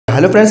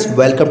Hello friends,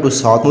 welcome to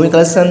south movie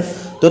collection.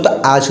 तो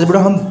आज की वीडियो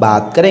हम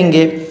बात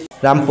करेंगे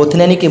राम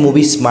पोथिनेनी की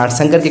मूवी स्मार्ट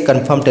शंकर के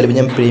कंफर्म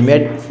टेलीविजन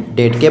प्रीमियर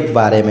डेट के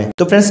बारे में।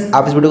 तो फ्रेंड्स,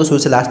 आप इस वीडियो को शुरू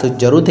से लास्ट तक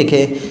जरूर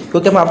देखें,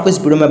 क्योंकि हम आपको इस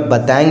वीडियो में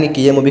बताएंगे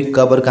कि ये मूवी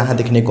कब और कहां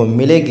देखने को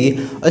मिलेगी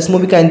और इस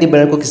मूवी का हिंदी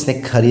बैनर को किसने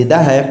खरीदा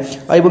है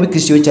और ये मूवी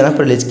किस टीवी चैनल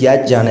पर रिलीज किया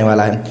जाने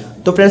वाला है।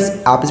 तो फ्रेंड्स,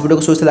 आप इस वीडियो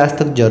को शुरू से लास्ट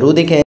तक जरूर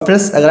देखें।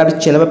 फ्रेंड्स, अगर आप इस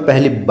चैनल पर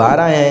पहली बार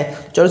आए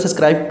हैं चलो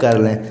सब्सक्राइब कर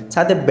लें,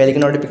 साथ ही बेल के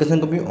नोटिफिकेशन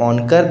को भी ऑन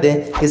कर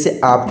दें, जिससे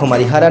आपको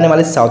हमारी हर आने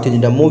वाली साउथ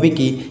इंडियन मूवी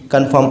की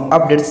कंफर्म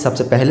अपडेट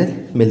सबसे पहले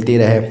मिलती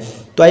रहे।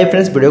 तो आइए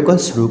फ्रेंड्स, वीडियो को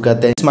शुरू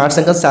करते हैं। स्मार्ट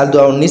शंकर साल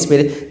 2019 में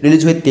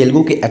रिलीज हुई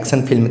तेलुगु की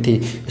एक्शन फिल्म थी।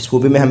 इस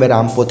मूवी में हमें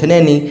राम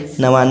पोथिनेनी,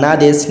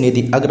 नवानादेश,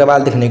 निधि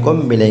अग्रवाल देखने को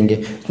मिलेंगे।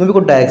 इस मूवी को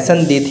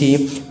डायरेक्शन दी थी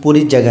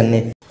पूरी जगन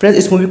ने। फ्रेंड्स,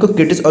 इस मूवी को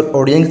क्रिटिक्स और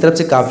ऑडियंस की तरफ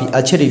से काफ़ी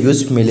अच्छे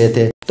रिव्यूज़ मिले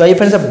थे। तो आइए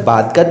फ्रेंड्स, अब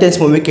बात करते हैं इस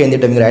मूवी के हिंदी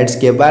डबिंग राइट्स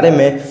के बारे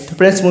में। तो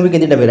फ्रेंड्स, मूवी के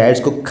हिंदी डबिंग राइट्स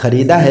को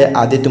खरीदा है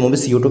आदित्य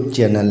मूवीज यूट्यूब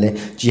चैनल ने।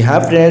 जी हाँ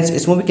फ्रेंड्स,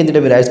 इस मूवी के हिंदी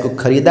डबिंग राइट्स को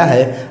खरीदा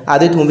है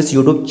आदित्य मूवीज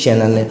यूट्यूब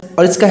चैनल ने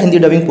और इसका हिंदी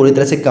डबिंग पूरी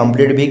तरह से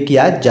कंप्लीट भी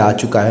किया जा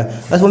चुका है।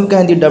 इस मूवी का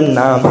हिंदी डब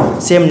नाम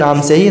सेम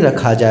नाम से ही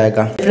रखा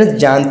जाएगा। फ्रेंड्स,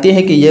 जानते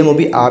हैं कि ये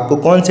मूवी आपको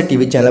कौन से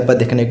टीवी चैनल पर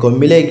देखने को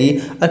मिलेगी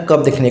और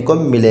कब देखने को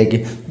मिलेगी।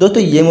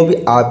 दोस्तों, ये मूवी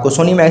आपको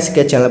सोनी मैक्स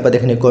के चैनल पर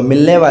देखने को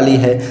मिलने वाली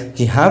है।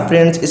 जी हाँ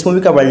फ्रेंड्स, इस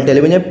मूवी का world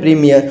television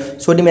premiere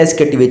Sony Max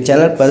के टीवी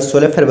चैनल पर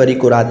 16 फरवरी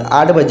को रात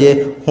 8 बजे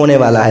होने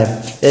वाला है।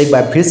 एक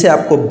बार फिर से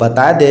आपको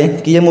बता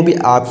दें कि यह मूवी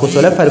आपको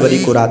 16 फरवरी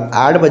को रात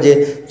 8 बजे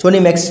सोनी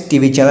मैक्स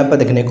टीवी चैनल पर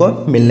देखने को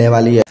मिलने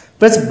वाली है।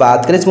 प्लस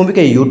बात करें इस मूवी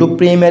के यूट्यूब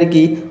प्रीमियर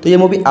की, तो ये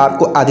मूवी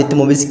आपको आदित्य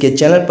मूवीज के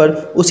चैनल पर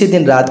उसी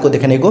दिन रात को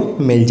देखने को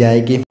मिल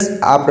जाएगी।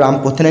 आप राम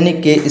पोथिनेनी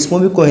के इस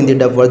मूवी को हिंदी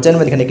डब वर्जन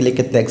में देखने के लिए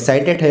कितने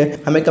एक्साइटेड है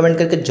हमें कमेंट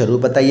करके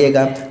जरूर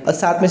बताइएगा और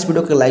साथ में इस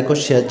वीडियो को लाइक और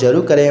शेयर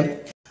जरूर करें।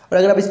 और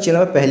अगर आप इस चैनल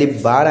पर पहली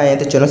बार आए हैं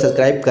तो चैनल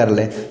सब्सक्राइब कर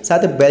लें, साथ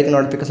ही बेल के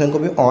नोटिफिकेशन को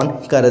भी ऑन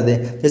कर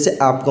दें, जैसे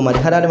आपको हमारी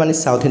हर आने वाली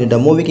साउथ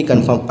इंडियन मूवी की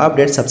कंफर्म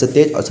अपडेट सबसे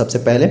तेज और सबसे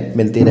पहले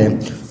मिलती रहे।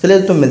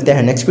 चलिए तो मिलते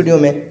हैं नेक्स्ट वीडियो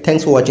में।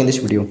 Thanks for watching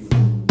this video.